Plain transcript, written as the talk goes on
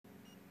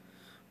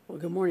Well,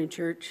 good morning,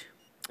 church.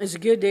 It's a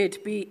good day to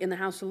be in the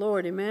house of the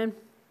Lord, amen?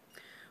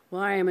 Well,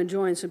 I am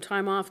enjoying some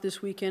time off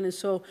this weekend, and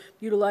so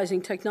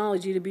utilizing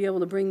technology to be able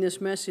to bring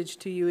this message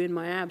to you in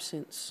my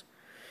absence.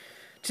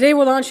 Today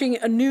we're launching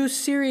a new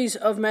series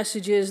of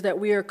messages that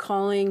we are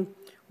calling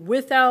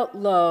Without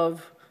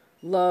Love,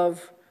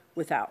 Love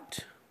Without.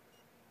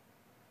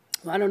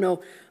 Well, I don't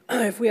know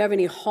if we have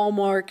any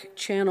Hallmark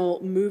Channel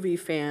movie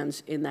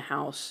fans in the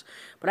house,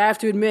 but I have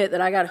to admit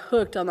that I got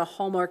hooked on the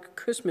Hallmark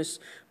Christmas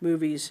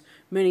movies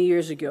many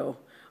years ago,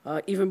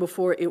 even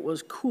before it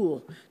was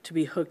cool to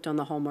be hooked on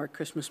the Hallmark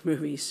Christmas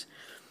movies.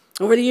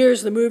 Over the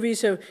years, the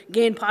movies have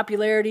gained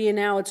popularity, and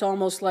now it's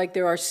almost like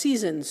there are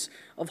seasons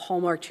of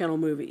Hallmark Channel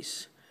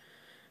movies.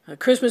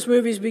 Christmas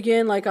movies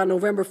begin like on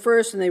November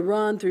 1st, and they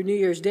run through New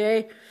Year's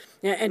Day.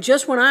 And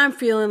just when I'm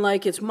feeling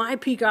like it's my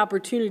peak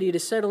opportunity to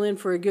settle in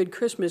for a good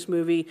Christmas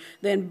movie,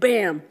 then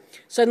bam,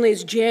 suddenly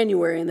it's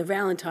January and the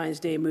Valentine's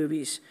Day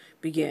movies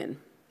begin.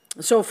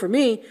 So for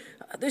me,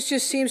 this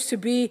just seems to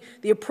be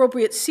the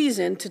appropriate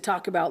season to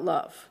talk about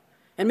love.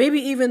 And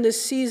maybe even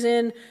this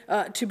season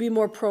to be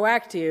more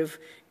proactive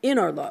in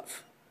our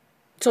love.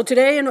 So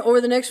today and over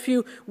the next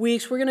few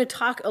weeks, we're going to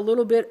talk a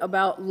little bit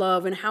about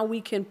love and how we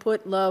can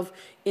put love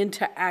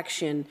into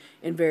action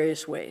in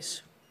various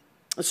ways.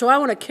 So I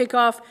want to kick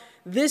off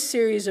this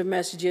series of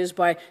messages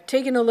by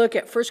taking a look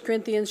at 1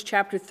 Corinthians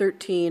chapter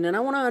 13, and I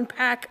want to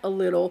unpack a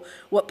little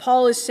what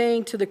Paul is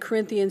saying to the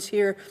Corinthians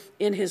here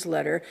in his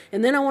letter,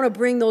 and then I want to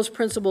bring those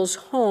principles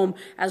home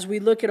as we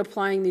look at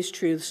applying these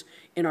truths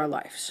in our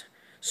lives.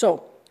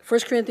 So,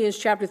 1 Corinthians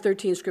chapter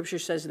 13, Scripture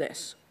says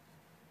this: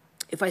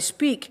 "If I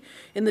speak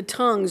in the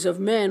tongues of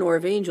men or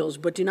of angels,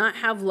 but do not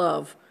have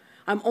love,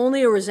 I'm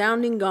only a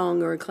resounding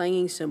gong or a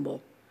clanging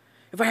cymbal.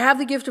 If I have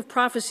the gift of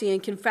prophecy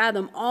and can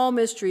fathom all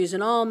mysteries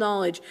and all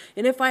knowledge,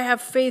 and if I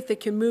have faith that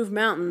can move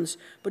mountains,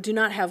 but do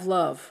not have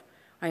love,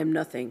 I am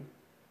nothing.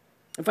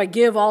 If I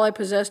give all I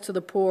possess to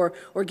the poor,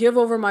 or give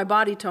over my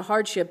body to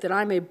hardship that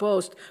I may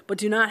boast, but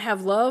do not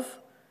have love,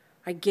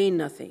 I gain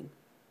nothing.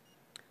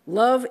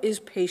 Love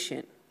is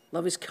patient.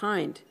 Love is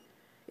kind.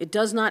 It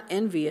does not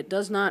envy. It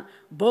does not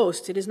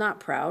boast. It is not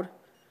proud.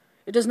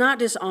 It does not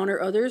dishonor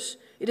others.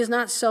 It is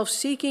not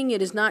self-seeking.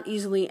 It is not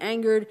easily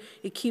angered.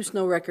 It keeps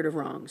no record of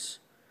wrongs.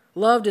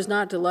 Love does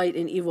not delight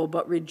in evil,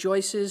 but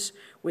rejoices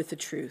with the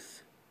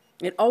truth.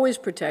 It always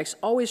protects,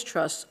 always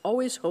trusts,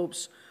 always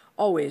hopes,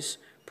 always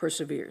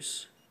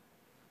perseveres.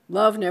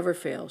 Love never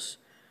fails.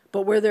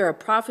 But where there are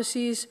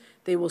prophecies,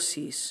 they will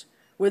cease.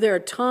 Where there are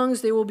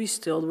tongues, they will be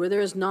stilled. Where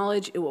there is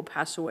knowledge, it will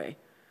pass away.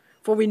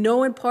 For we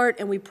know in part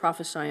and we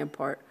prophesy in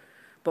part.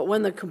 But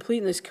when the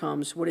completeness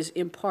comes, what is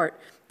in part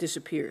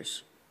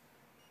disappears.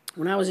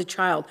 When I was a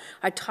child,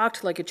 I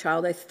talked like a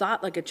child, I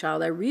thought like a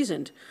child, I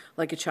reasoned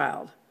like a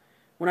child.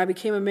 When I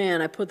became a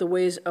man, I put the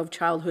ways of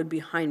childhood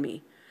behind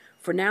me.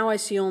 For now I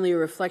see only a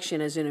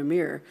reflection as in a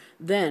mirror.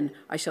 Then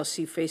I shall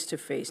see face to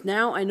face.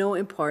 Now I know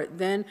in part,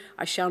 then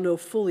I shall know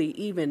fully,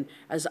 even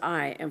as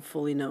I am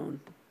fully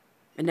known.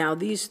 And now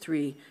these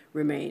three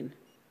remain: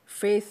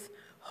 faith,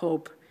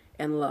 hope,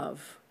 and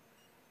love.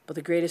 But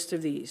the greatest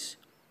of these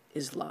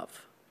is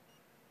love."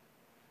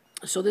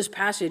 So this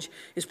passage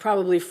is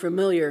probably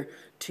familiar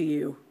to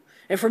you.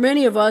 And for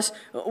many of us,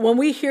 when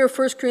we hear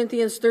 1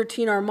 Corinthians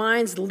 13, our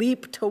minds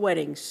leap to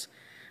weddings.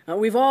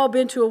 We've all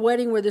been to a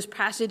wedding where this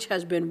passage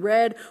has been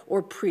read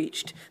or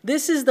preached.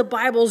 This is the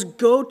Bible's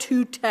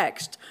go-to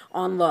text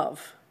on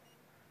love.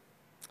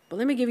 But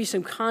let me give you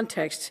some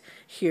context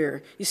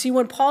here. You see,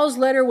 when Paul's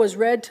letter was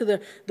read to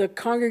the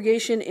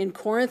congregation in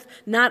Corinth,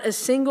 not a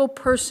single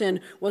person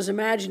was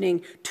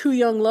imagining two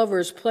young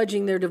lovers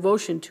pledging their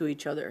devotion to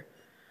each other.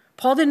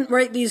 Paul didn't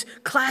write these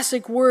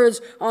classic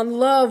words on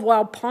love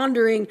while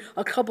pondering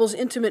a couple's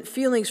intimate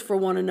feelings for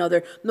one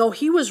another. No,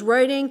 he was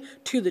writing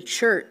to the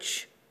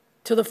church,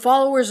 to the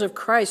followers of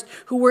Christ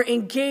who were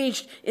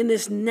engaged in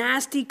this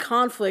nasty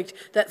conflict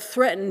that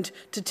threatened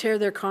to tear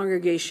their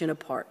congregation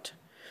apart.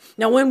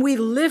 Now, when we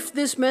lift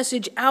this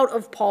message out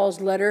of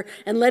Paul's letter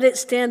and let it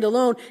stand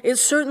alone, it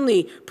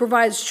certainly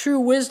provides true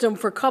wisdom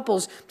for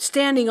couples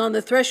standing on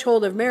the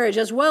threshold of marriage,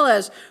 as well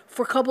as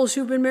for couples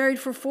who've been married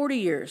for 40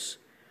 years.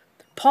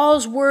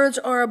 Paul's words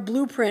are a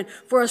blueprint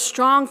for a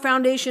strong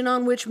foundation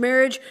on which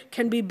marriage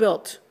can be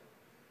built.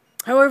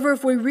 However,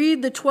 if we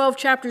read the 12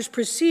 chapters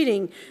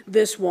preceding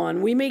this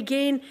one, we may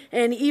gain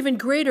an even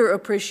greater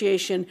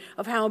appreciation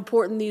of how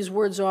important these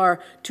words are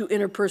to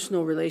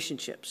interpersonal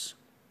relationships.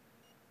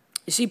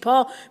 You see,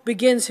 Paul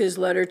begins his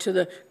letter to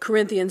the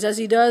Corinthians, as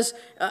he does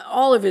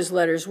all of his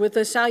letters, with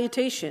a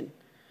salutation.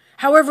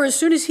 However, as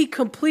soon as he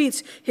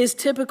completes his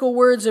typical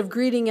words of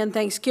greeting and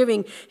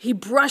thanksgiving, he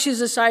brushes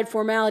aside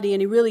formality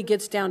and he really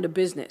gets down to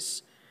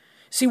business.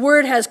 See,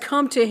 word has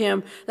come to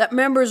him that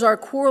members are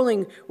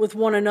quarreling with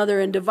one another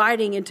and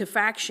dividing into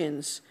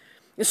factions.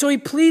 And so he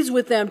pleads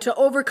with them to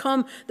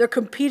overcome their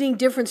competing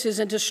differences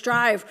and to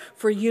strive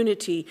for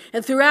unity.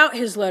 And throughout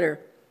his letter,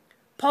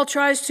 Paul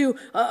tries to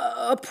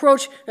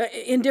approach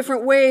in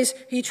different ways.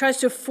 He tries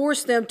to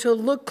force them to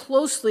look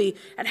closely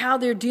at how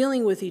they're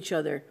dealing with each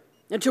other.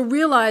 and to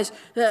realize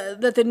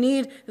that the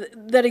need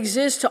that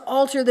exists to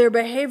alter their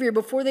behavior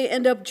before they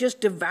end up just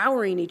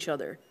devouring each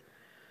other.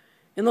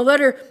 In the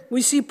letter,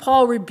 we see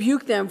Paul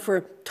rebuke them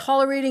for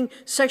tolerating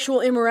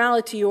sexual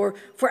immorality or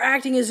for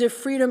acting as if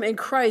freedom in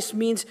Christ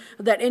means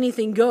that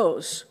anything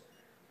goes.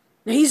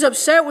 Now, he's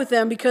upset with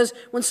them because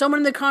when someone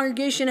in the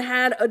congregation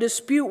had a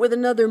dispute with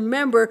another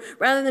member,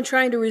 rather than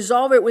trying to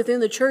resolve it within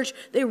the church,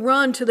 they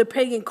run to the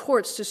pagan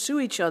courts to sue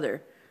each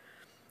other.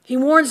 He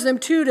warns them,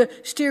 too, to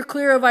steer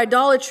clear of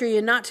idolatry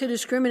and not to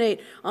discriminate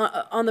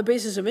on the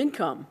basis of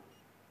income.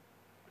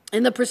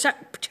 In the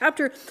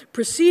chapter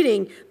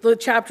preceding the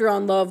chapter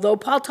on love, though,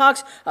 Paul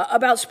talks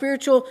about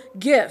spiritual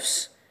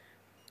gifts.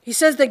 He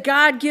says that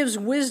God gives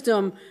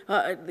wisdom,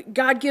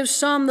 God gives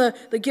some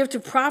the gift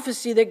of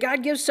prophecy, that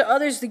God gives to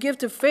others the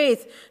gift of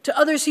faith, to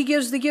others he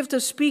gives the gift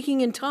of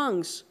speaking in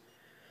tongues.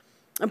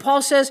 And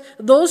Paul says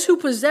those who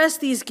possess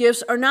these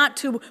gifts are not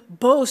to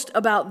boast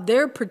about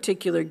their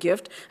particular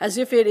gift as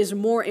if it is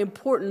more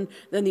important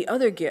than the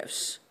other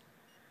gifts.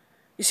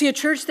 You see, a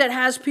church that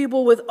has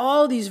people with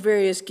all these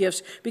various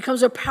gifts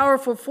becomes a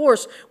powerful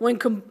force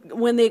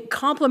when they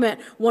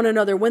complement one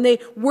another, when they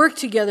work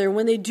together,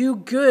 when they do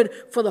good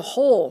for the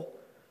whole.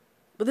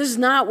 But this is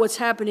not what's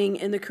happening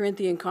in the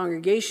Corinthian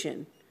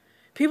congregation.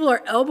 People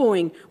are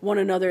elbowing one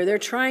another. They're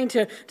trying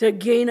to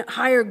gain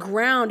higher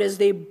ground as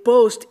they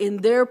boast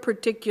in their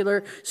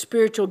particular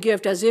spiritual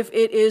gift, as if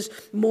it is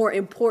more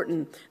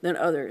important than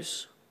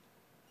others.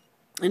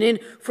 And in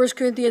 1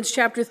 Corinthians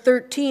chapter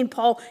 13,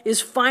 Paul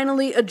is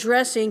finally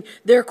addressing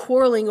their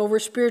quarreling over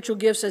spiritual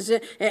gifts,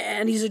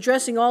 and he's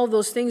addressing all of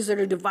those things that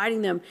are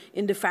dividing them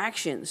into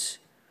factions.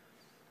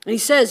 And he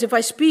says, if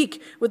I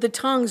speak with the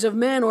tongues of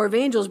men or of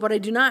angels, but I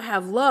do not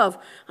have love,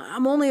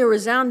 I'm only a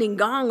resounding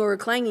gong or a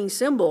clanging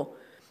cymbal.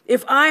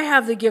 If I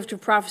have the gift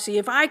of prophecy,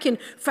 if I can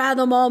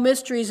fathom all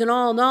mysteries and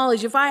all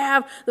knowledge, if I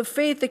have the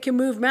faith that can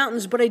move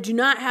mountains, but I do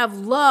not have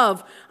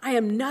love, I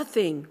am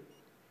nothing.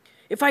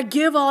 If I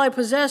give all I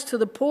possess to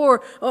the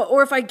poor,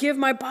 or if I give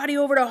my body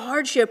over to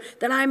hardship,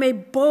 that I may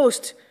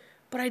boast,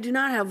 but I do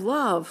not have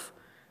love,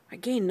 I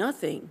gain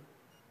nothing.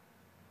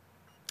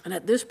 And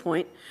at this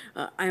point,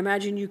 I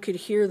imagine you could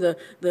hear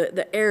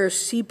the air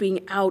seeping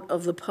out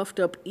of the puffed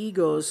up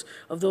egos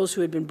of those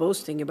who had been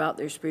boasting about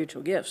their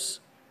spiritual gifts.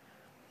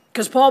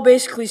 Because Paul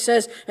basically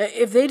says,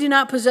 if they do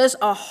not possess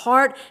a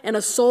heart and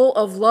a soul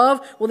of love,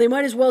 well, they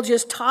might as well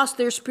just toss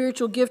their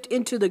spiritual gift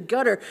into the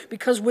gutter,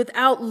 because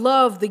without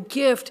love, the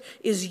gift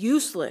is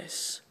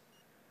useless.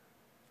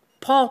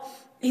 Paul,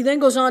 he then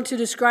goes on to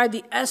describe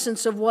the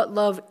essence of what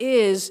love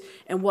is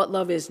and what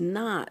love is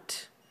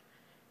not.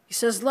 He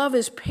says, love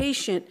is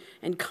patient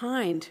and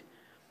kind.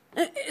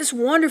 It's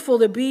wonderful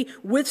to be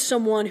with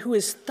someone who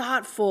is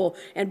thoughtful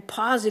and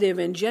positive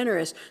and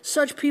generous.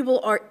 Such people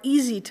are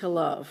easy to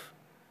love.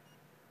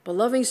 But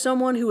loving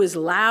someone who is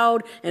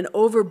loud and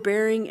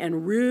overbearing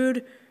and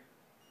rude,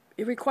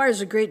 it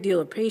requires a great deal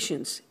of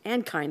patience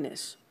and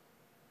kindness.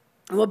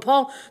 And when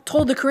Paul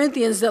told the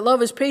Corinthians that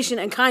love is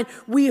patient and kind,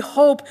 we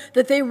hope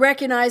that they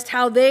recognized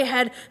how they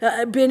had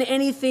been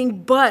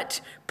anything but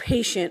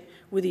patient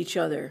with each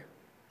other.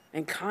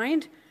 And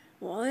kind?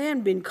 Well, they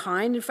hadn't been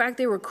kind. In fact,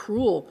 they were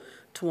cruel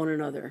to one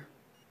another.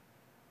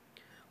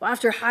 Well,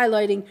 after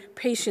highlighting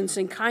patience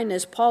and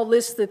kindness, Paul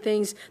lists the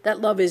things that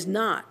love is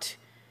not.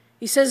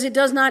 He says it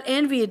does not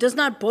envy, it does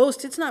not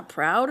boast, it's not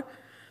proud,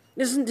 it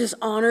doesn't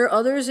dishonor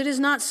others, it is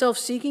not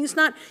self-seeking, it's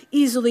not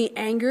easily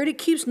angered, it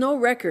keeps no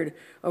record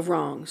of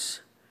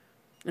wrongs.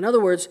 In other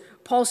words,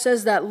 Paul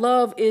says that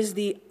love is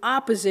the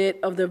opposite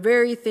of the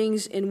very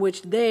things in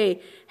which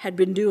they had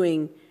been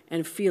doing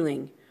and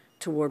feeling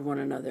toward one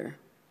another.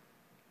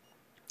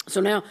 So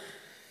now,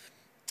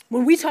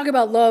 when we talk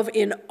about love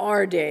in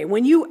our day,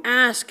 when you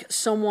ask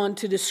someone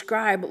to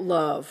describe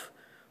love,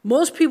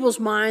 most people's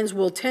minds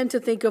will tend to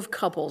think of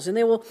couples, and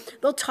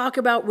they'll talk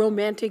about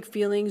romantic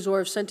feelings or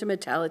of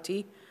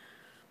sentimentality.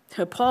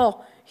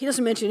 Paul, he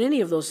doesn't mention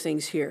any of those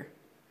things here.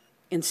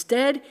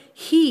 Instead,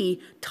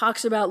 he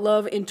talks about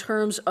love in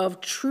terms of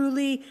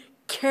truly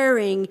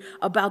caring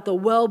about the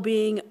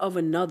well-being of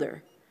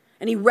another.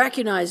 And he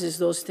recognizes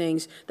those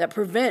things that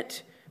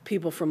prevent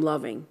people from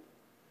loving.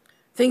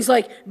 Things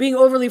like being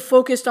overly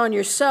focused on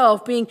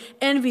yourself, being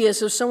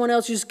envious of someone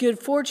else's good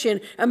fortune,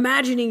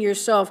 imagining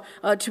yourself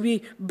to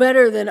be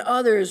better than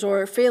others,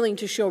 or failing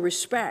to show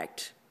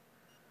respect.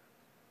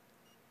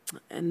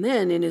 And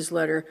then in his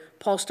letter,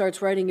 Paul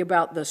starts writing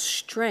about the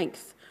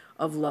strength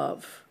of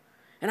love.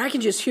 And I can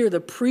just hear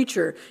the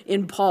preacher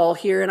in Paul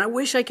here, and I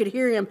wish I could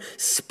hear him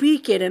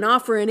speak it and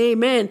offer an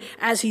amen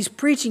as he's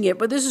preaching it.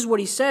 But this is what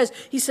he says.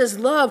 He says,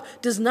 love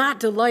does not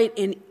delight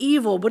in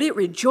evil, but it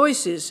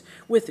rejoices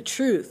with the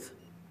truth.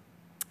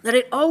 That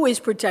it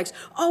always protects,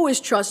 always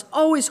trusts,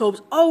 always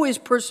hopes, always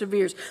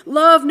perseveres.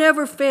 Love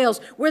never fails.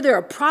 Where there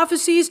are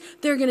prophecies,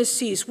 they're going to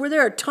cease. Where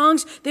there are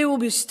tongues, they will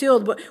be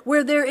stilled. But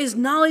where there is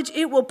knowledge,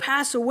 it will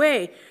pass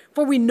away.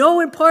 For we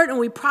know in part and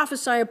we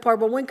prophesy in part.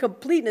 But when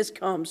completeness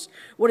comes,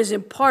 what is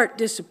in part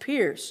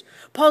disappears.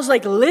 Paul's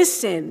like,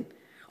 listen,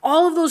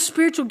 All of those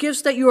spiritual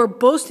gifts that you are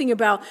boasting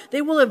about,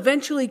 they will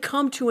eventually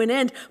come to an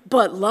end.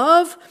 But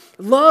love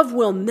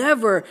will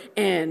never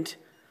end.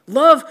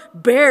 Love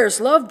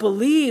bears, love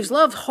believes,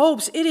 love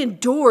hopes, it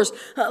endures.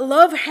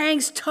 Love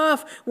hangs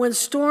tough when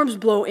storms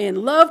blow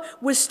in. Love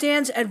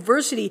withstands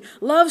adversity.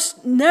 Love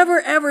never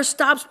ever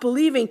stops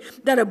believing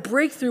that a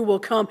breakthrough will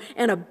come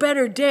and a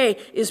better day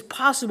is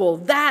possible.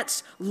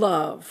 That's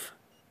love.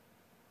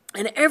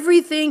 And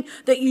everything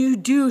that you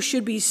do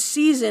should be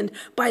seasoned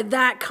by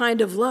that kind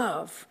of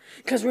love.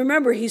 Because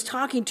remember, he's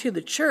talking to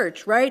the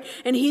church, right?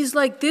 And he's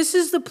like, this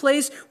is the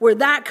place where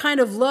that kind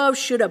of love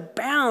should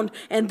abound.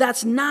 And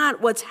that's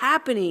not what's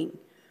happening.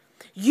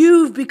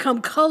 You've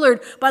become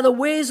colored by the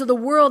ways of the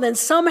world. And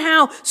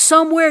somehow,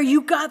 somewhere,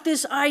 you got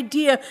this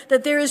idea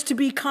that there is to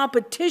be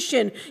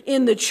competition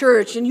in the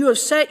church. And you have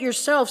set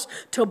yourselves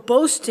to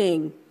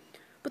boasting.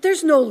 But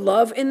there's no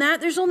love in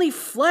that. There's only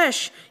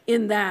flesh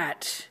in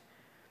that.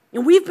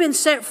 And we've been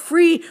set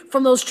free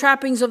from those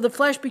trappings of the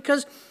flesh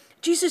because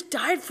Jesus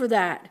died for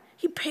that.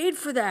 He paid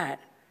for that.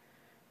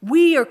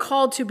 We are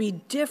called to be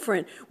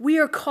different. We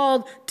are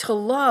called to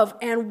love.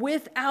 And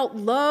without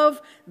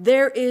love,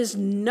 there is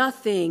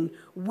nothing.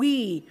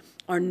 We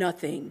are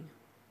nothing.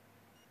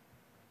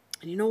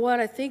 And you know what?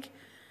 I think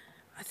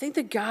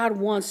that God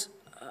wants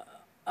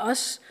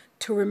us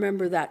to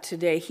remember that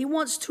today. He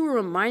wants to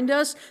remind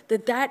us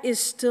that that is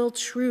still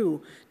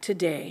true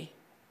today.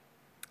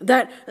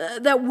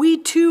 That we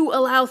too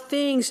allow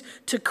things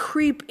to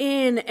creep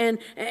in and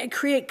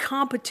create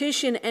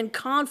competition and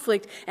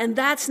conflict, and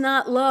that's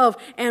not love.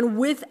 And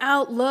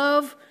without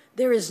love,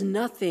 there is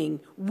nothing.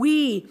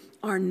 We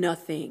are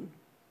nothing.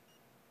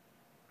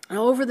 And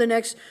over the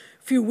next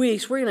few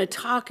weeks, we're going to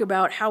talk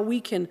about how we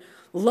can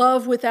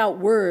love without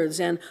words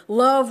and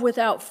love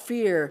without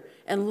fear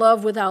and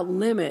love without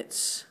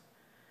limits.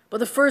 But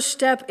the first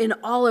step in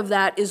all of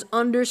that is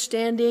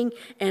understanding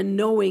and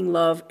knowing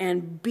love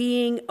and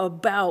being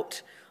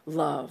about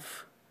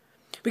love.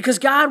 Because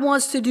God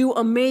wants to do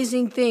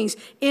amazing things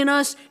in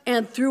us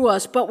and through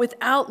us. But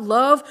without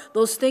love,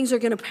 those things are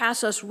going to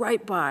pass us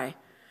right by.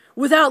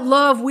 Without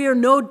love, we are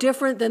no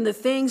different than the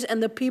things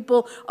and the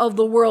people of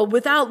the world.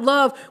 Without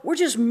love, we're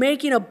just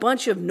making a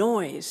bunch of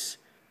noise.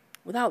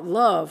 Without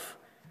love,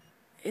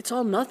 it's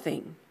all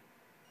nothing.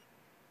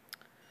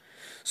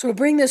 So to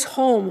bring this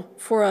home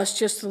for us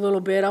just a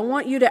little bit, I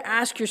want you to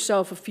ask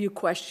yourself a few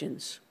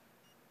questions.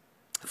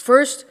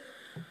 First,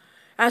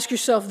 ask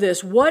yourself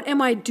this: what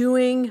am I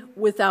doing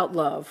without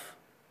love?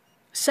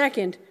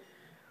 Second,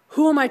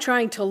 who am I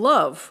trying to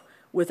love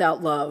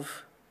without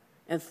love?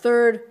 And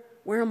third,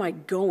 where am I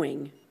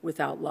going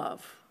without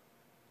love?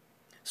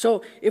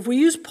 So if we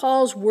use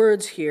Paul's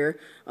words here,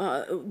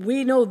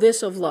 we know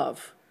this of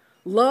love.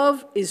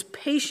 Love is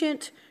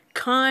patient,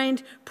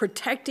 kind,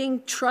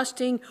 protecting,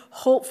 trusting,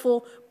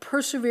 hopeful,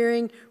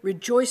 persevering,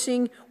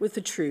 rejoicing with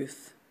the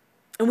truth.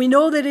 And we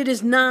know that it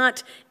is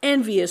not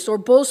envious or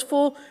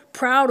boastful,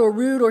 proud or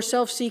rude or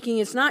self-seeking.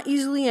 It's not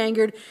easily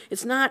angered.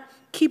 It's not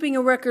keeping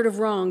a record of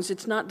wrongs.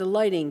 It's not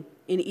delighting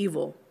in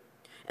evil.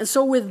 And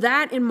so with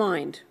that in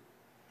mind,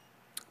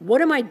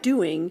 what am I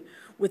doing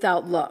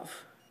without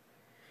love?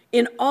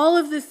 In all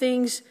of the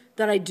things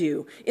that I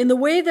do, in the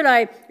way that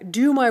I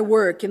do my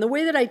work, in the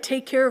way that I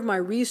take care of my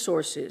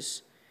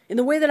resources, in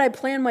the way that I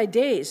plan my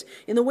days,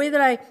 in the way that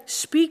I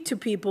speak to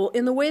people,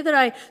 in the way that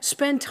I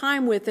spend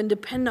time with and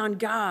depend on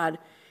God,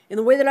 in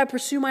the way that I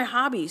pursue my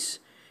hobbies,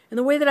 in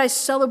the way that I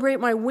celebrate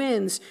my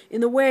wins,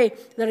 in the way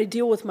that I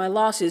deal with my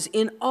losses,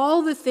 in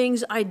all the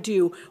things I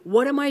do,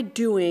 what am I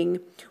doing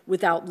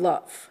without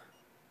love?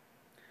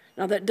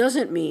 Now, that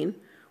doesn't mean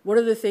what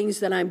are the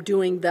things that I'm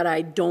doing that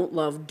I don't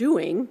love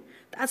doing.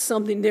 That's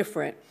something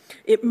different.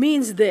 It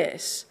means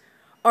this: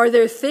 are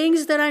there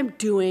things that I'm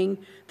doing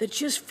that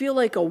just feel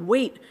like a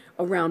weight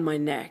around my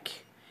neck?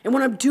 And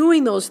when I'm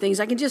doing those things,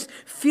 I can just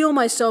feel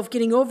myself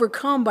getting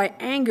overcome by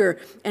anger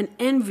and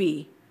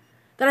envy.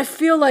 That I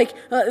feel like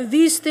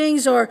these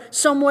things are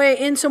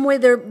in some way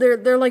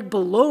they're like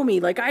below me,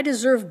 like I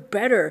deserve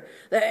better.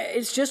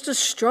 It's just a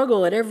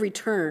struggle at every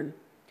turn.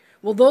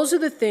 Well, those are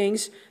the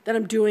things that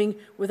I'm doing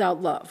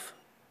without love.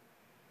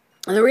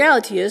 And the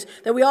reality is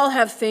that we all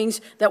have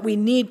things that we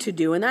need to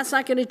do, and that's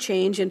not going to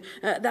change, and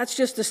that's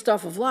just the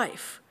stuff of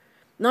life.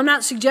 And I'm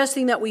not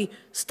suggesting that we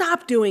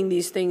stop doing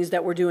these things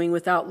that we're doing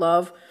without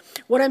love.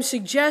 What I'm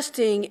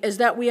suggesting is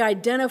that we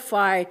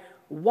identify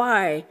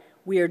why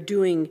we are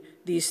doing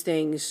these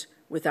things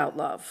without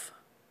love.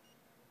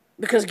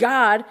 Because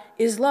God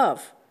is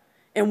love.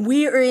 And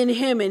we are in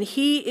him, and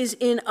he is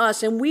in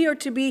us, and we are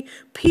to be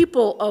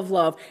people of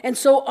love. And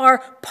so our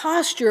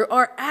posture,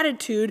 our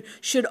attitude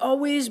should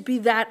always be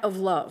that of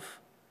love.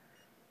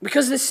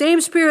 Because the same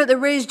Spirit that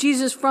raised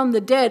Jesus from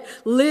the dead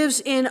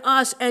lives in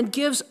us and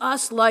gives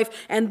us life,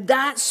 and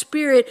that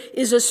Spirit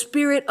is a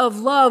spirit of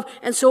love.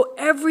 And so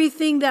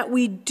everything that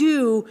we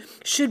do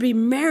should be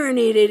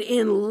marinated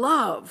in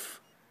love.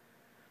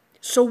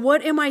 So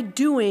what am I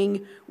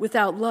doing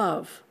without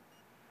love?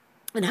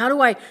 And how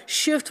do I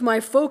shift my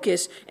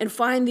focus and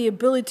find the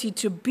ability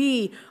to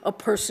be a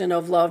person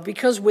of love?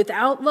 Because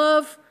without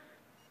love,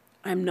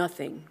 I'm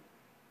nothing.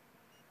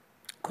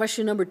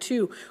 Question number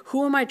 2,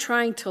 who am I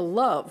trying to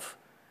love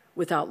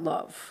without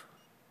love?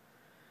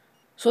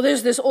 So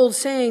there's this old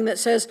saying that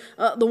says,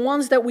 the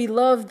ones that we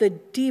love the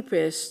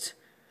deepest,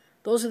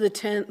 those are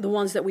the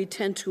ones that we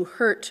tend to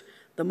hurt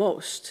the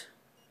most.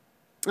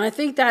 And I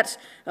think that's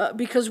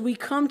because we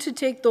come to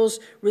take those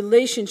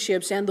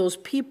relationships and those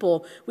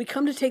people, we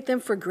come to take them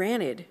for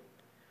granted.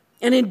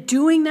 And in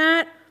doing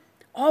that,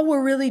 all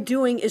we're really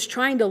doing is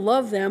trying to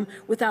love them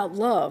without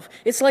love.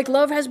 It's like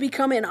love has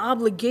become an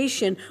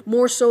obligation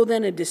more so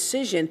than a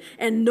decision,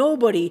 and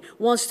nobody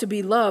wants to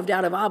be loved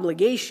out of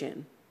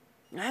obligation.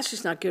 That's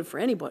just not good for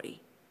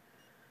anybody.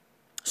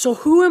 So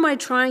who am I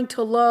trying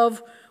to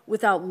love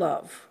without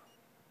love?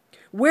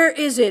 Where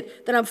is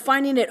it that I'm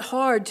finding it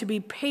hard to be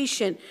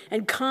patient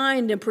and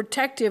kind and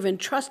protective and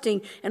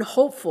trusting and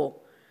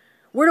hopeful?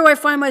 Where do I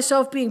find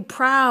myself being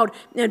proud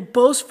and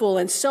boastful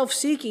and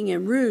self-seeking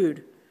and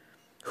rude?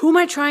 Who am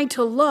I trying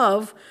to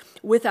love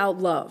without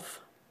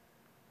love?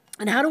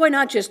 And how do I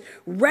not just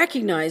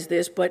recognize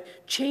this,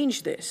 but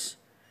change this?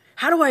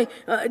 How do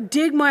I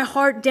dig my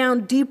heart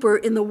down deeper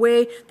in the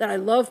way that I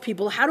love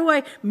people? How do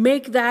I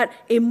make that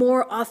a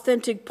more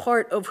authentic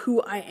part of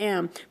who I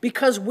am?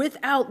 Because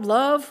without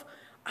love,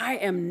 I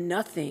am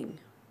nothing.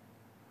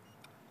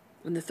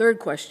 And the third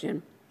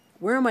question,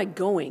 where am I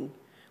going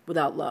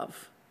without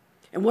love?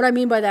 And what I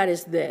mean by that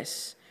is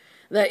this,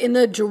 that in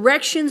the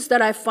directions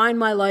that I find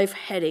my life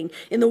heading,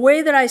 in the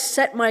way that I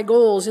set my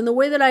goals, in the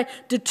way that I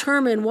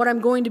determine what I'm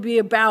going to be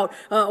about,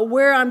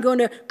 where I'm going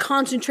to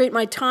concentrate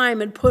my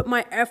time and put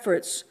my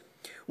efforts,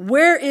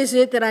 where is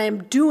it that I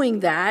am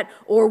doing that,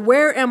 or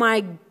where am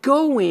I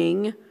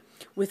going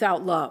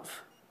without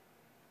love?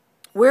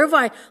 Where have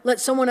I let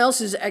someone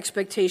else's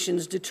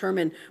expectations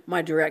determine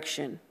my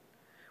direction?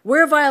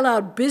 Where have I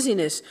allowed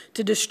busyness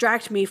to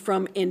distract me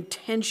from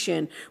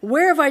intention?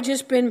 Where have I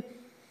just been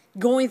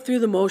going through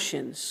the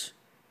motions?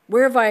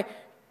 Where have I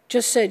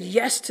just said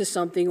yes to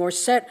something or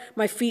set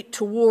my feet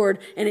toward,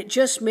 and it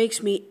just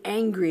makes me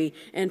angry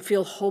and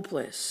feel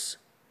hopeless?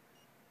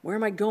 Where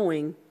am I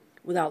going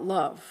without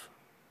love?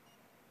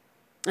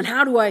 And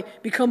how do I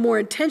become more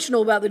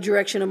intentional about the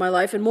direction of my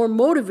life and more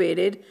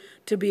motivated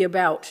to be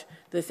about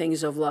the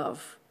things of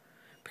love?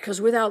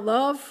 Because without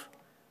love,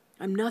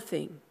 I'm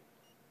nothing.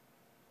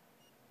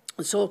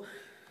 And so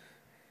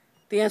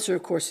the answer,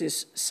 of course,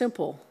 is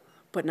simple,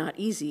 but not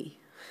easy.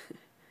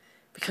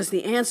 Because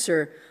the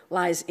answer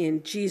lies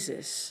in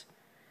Jesus.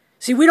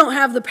 See, we don't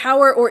have the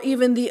power or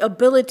even the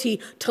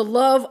ability to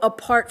love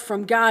apart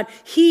from God.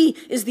 He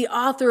is the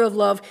author of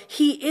love.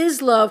 He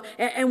is love,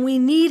 and we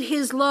need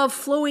his love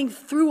flowing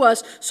through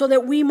us so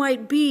that we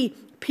might be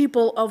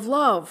people of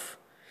love.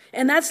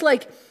 And that's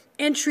like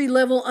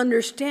entry-level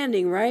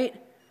understanding, right?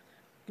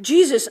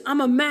 Jesus,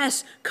 I'm a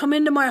mess. Come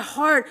into my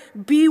heart.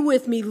 Be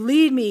with me.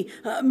 Lead me.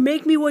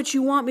 Make me what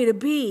you want me to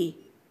be.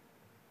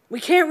 We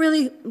can't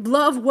really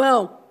love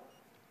well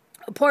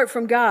apart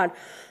from God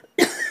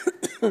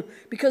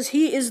because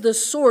he is the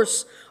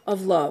source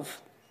of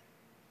love.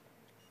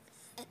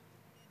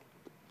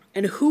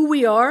 And who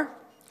we are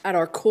at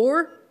our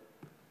core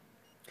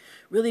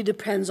really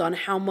depends on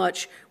how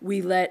much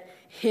we let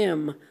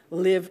him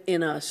live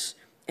in us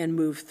and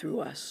move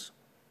through us.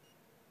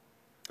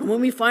 And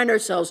when we find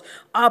ourselves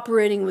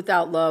operating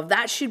without love,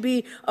 that should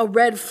be a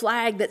red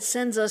flag that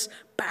sends us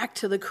back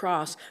to the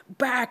cross,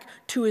 back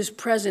to his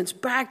presence,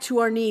 back to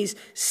our knees,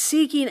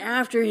 seeking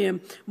after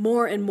him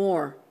more and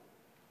more.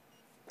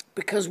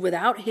 Because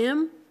without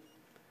him,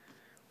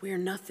 we are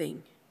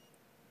nothing.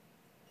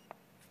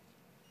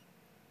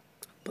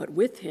 But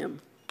with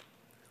him,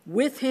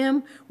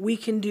 we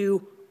can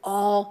do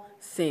all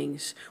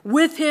things.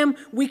 With him,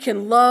 we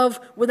can love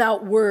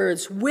without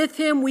words. With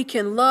him, we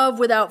can love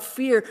without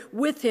fear.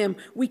 With him,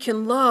 we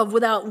can love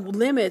without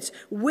limits.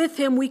 With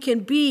him, we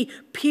can be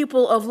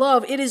people of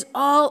love. It is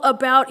all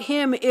about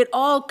him. It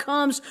all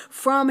comes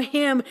from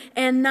him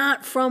and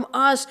not from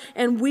us.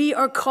 And we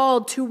are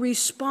called to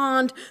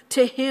respond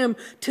to him,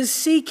 to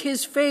seek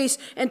his face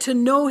and to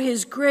know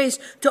his grace,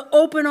 to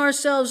open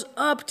ourselves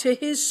up to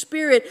his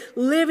spirit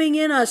living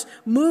in us,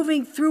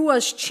 moving through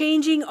us,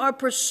 changing our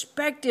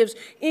perspectives,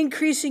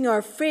 increasing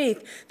our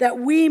faith, that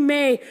we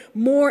may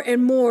more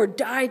and more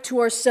die to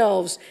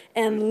ourselves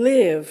and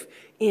live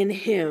in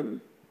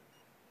him.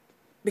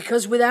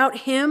 Because without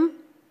him,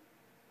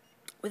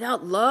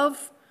 without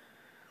love,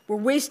 we're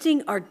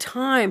wasting our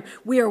time.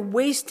 We are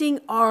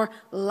wasting our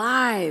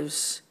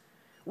lives.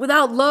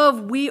 Without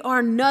love, we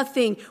are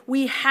nothing.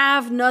 We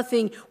have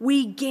nothing.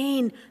 We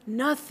gain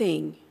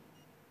nothing.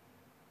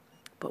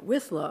 But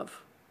with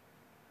love,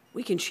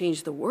 we can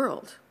change the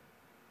world.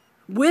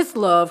 With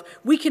love,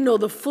 we can know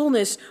the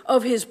fullness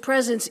of his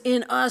presence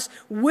in us.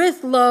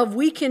 With love,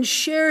 we can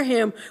share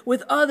him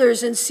with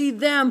others and see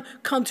them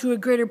come to a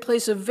greater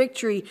place of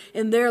victory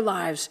in their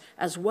lives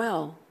as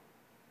well.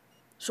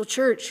 So,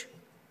 church,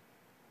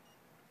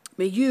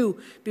 may you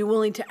be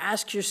willing to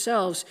ask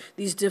yourselves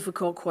these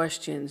difficult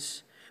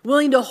questions.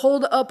 Willing to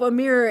hold up a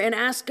mirror and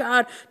ask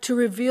God to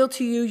reveal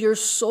to you your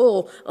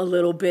soul a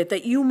little bit,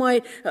 that you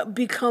might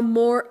become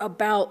more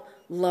about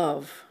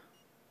love.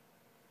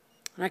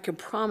 And I can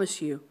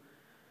promise you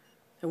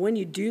that when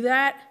you do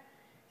that,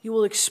 you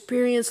will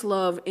experience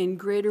love in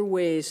greater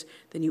ways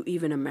than you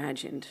even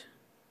imagined.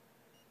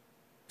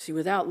 See,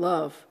 without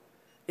love,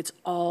 it's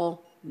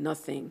all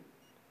nothing.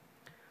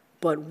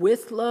 But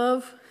with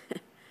love,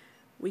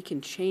 we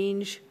can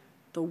change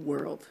the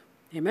world.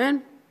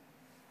 Amen?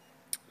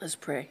 Let's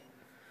pray.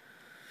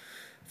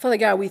 Father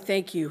God, we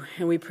thank you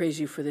and we praise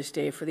you for this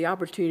day, for the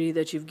opportunity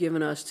that you've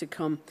given us to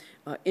come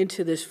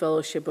into this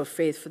fellowship of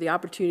faith, for the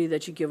opportunity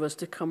that you give us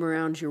to come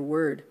around your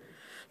word,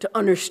 to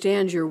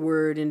understand your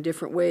word in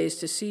different ways,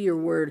 to see your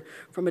word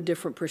from a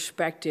different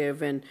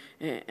perspective, and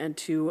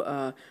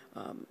to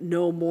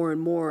know more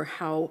and more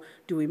how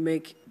do we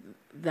make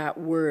that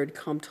word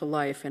come to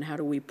life, and how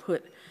do we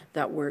put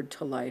that word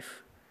to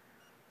life.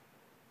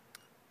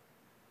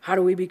 How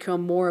do we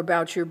become more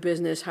about your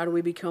business? How do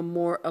we become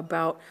more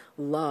about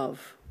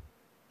love?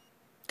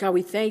 God,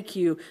 we thank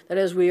you that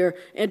as we are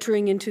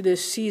entering into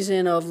this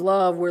season of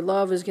love, where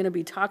love is going to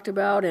be talked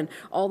about, and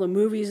all the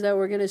movies that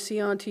we're going to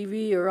see on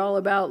TV are all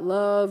about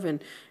love,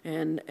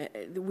 and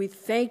we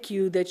thank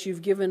you that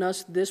you've given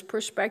us this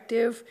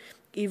perspective,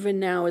 even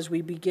now as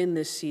we begin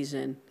this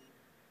season,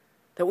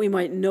 that we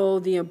might know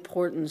the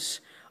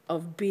importance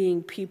of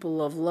being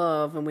people of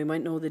love, and we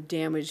might know the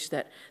damage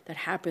that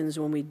happens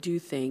when we do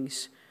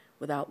things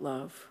without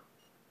love.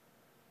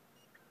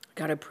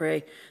 God, I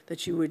pray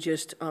that you would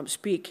just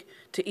speak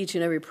to each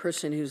and every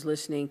person who's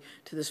listening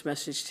to this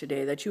message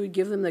today, that you would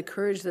give them the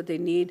courage that they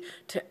need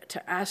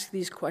to ask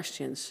these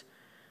questions,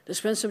 to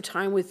spend some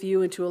time with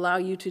you, and to allow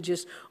you to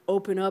just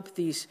open up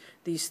these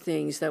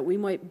things, that we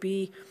might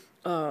be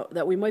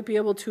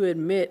able to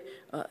admit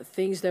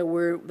things that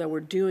we're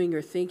doing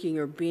or thinking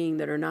or being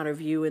that are not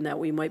of you, and that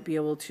we might be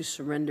able to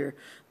surrender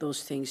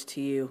those things to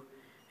you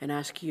and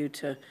ask you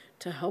to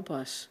help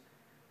us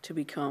to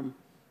become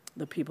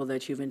the people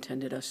that you've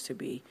intended us to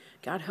be.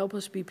 God, help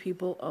us be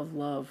people of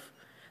love.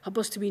 Help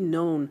us to be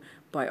known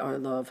by our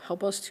love.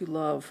 Help us to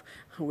love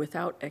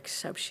without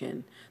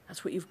exception.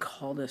 That's what you've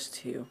called us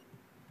to.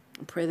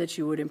 I pray that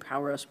you would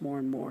empower us more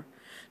and more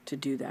to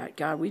do that.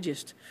 God, we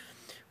just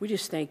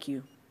thank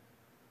you,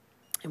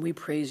 and we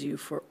praise you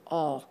for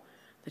all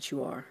that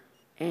you are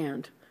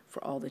and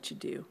for all that you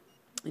do.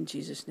 In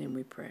Jesus' name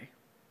we pray.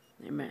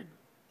 Amen.